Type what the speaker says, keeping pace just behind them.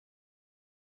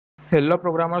Hello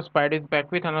programmers, Spidy is back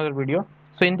with another video.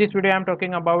 So in this video I am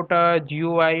talking about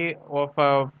GUI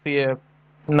of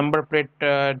number plate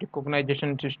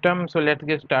recognition system. So let's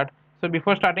get started. So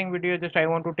before starting video, just I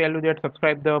want to tell you that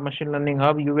subscribe the machine learning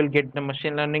hub. You will get the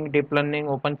machine learning, deep learning,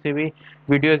 OpenCV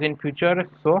videos in future.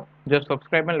 So just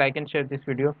subscribe and like and share this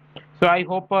video. So I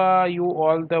hope you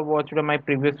all the watched my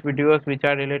previous videos which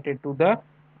are related to the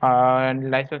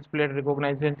license plate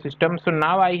recognition system. So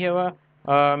now I have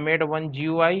made one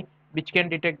GUI which can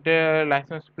detect the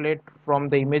license plate from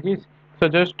the images. So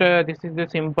just this is the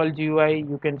simple GUI.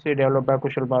 You can see developed by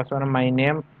Kushal Baswan, my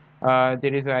name.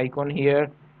 There is an icon here.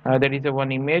 There is a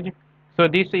one image. So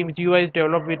this GUI is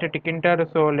developed with a Tkinter.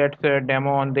 So let's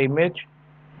demo on the image.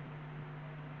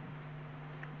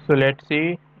 So let's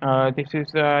see. This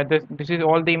is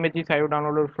all the images I have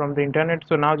downloaded from the internet.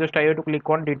 So now just I have to click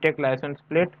on detect license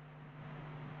plate.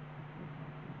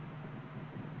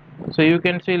 So you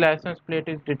can see license plate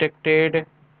is detected.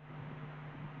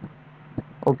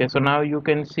 Okay, so now you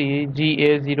can see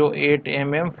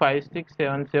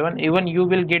GA08mm5677. Even you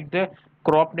will get the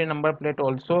cropped number plate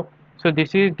also. So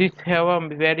this have a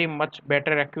very much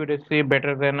better accuracy,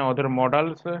 better than other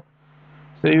models. So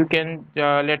you can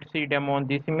let's see demo on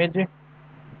this image.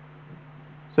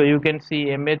 So you can see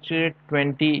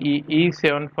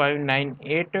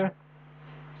MH20EE7598.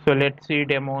 So let's see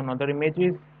demo on other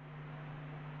images.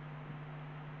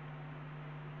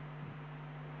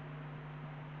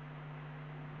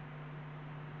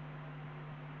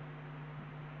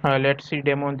 Let's see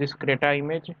demo on this Creta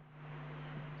image.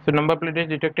 So number plate is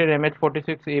detected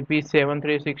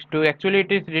MH46AP7362. Actually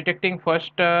it is detecting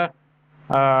first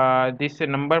this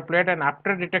number plate, and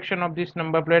after detection of this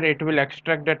number plate it will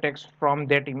extract the text from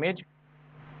that image.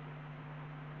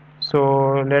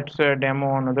 So let's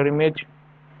demo another image.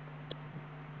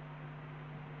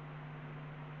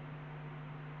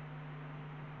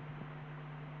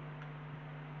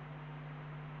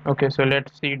 Okay, so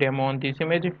let's see demo on this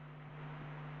image.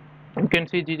 You can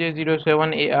see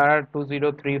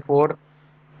GJ07AR2034.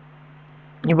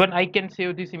 Even I can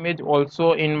save this image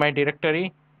also in my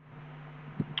directory.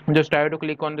 Just I have to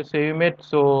click on the save image.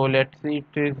 So let's see it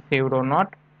is saved or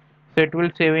not. So it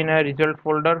will save in a result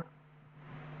folder.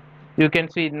 You can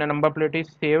see the number plate is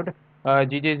saved,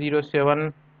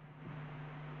 GJ07.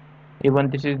 Even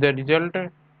this is the result.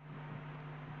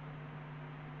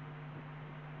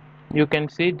 You can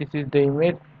see this is the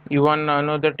image. You want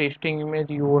another testing image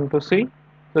you want to see.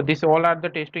 So this all are the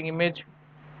testing image.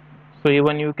 So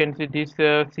even you can see this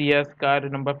CS car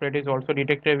number plate is also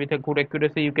detected with a good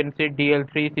accuracy. You can see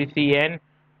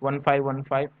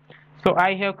DL3CCN1515. So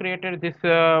I have created this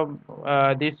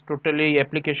totally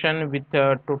application with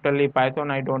totally Python.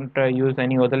 I don't use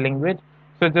any other language.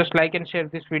 So just like and share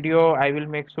this video. I will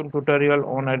make soon tutorial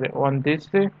on this.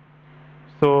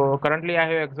 So currently I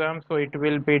have exam, so it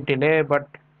will be delay, but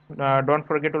don't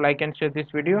forget to like and share this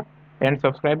video and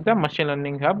subscribe the machine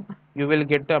learning hub. You will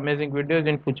get the amazing videos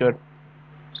in future.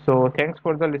 So thanks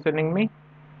for the listening me.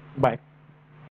 Bye.